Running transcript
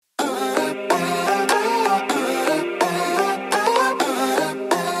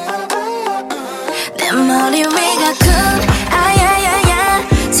머리 위가 군 아야야야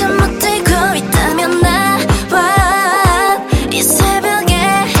잠 못 들고 있다면 나와 이 새벽에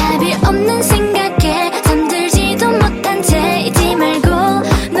답이 없는 생각에 잠들지도 못한 채 잊지 말고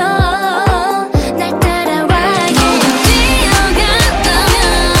너 날 따라와 뛰어간다면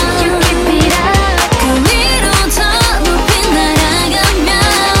You keep it up 그 위로 더 높이 날아가면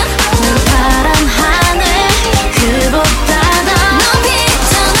난 파란 하늘 그보다 더 높이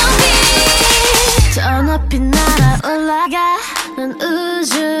더 높이 날아 올라가 난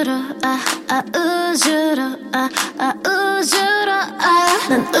우주로 우주로 우주로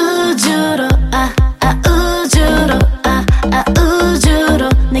난 우주로 우주로 우주로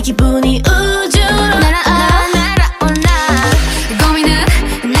내 기분이 우주로 날아올라 고민은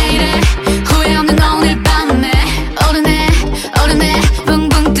내일에 후회 없는 오늘 밤에 오르네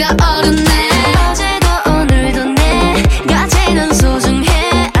붕붕 떠오르네 어제도 오늘도 내가 제일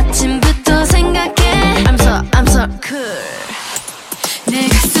소중해 아침부터 생각해 I'm so cool 내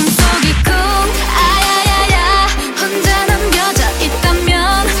가슴 속이 쿵 아야야야 혼자 남겨져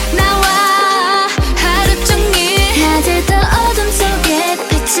있다면 나와 하루 종일 낮에도 어둠 속에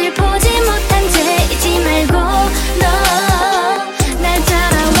빛을 보지 못한 채 잊지 말고 너 날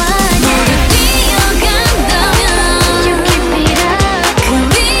따라와 모두 뛰어간다면 You keep it up 그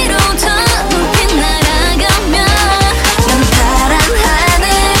위로 더 높이 날아가면 난 파란 하늘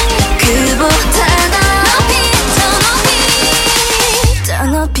그보다 더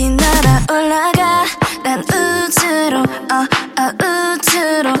높이 날아 올라가 난 우주로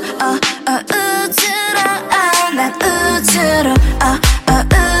우주로 우주로 난 우주로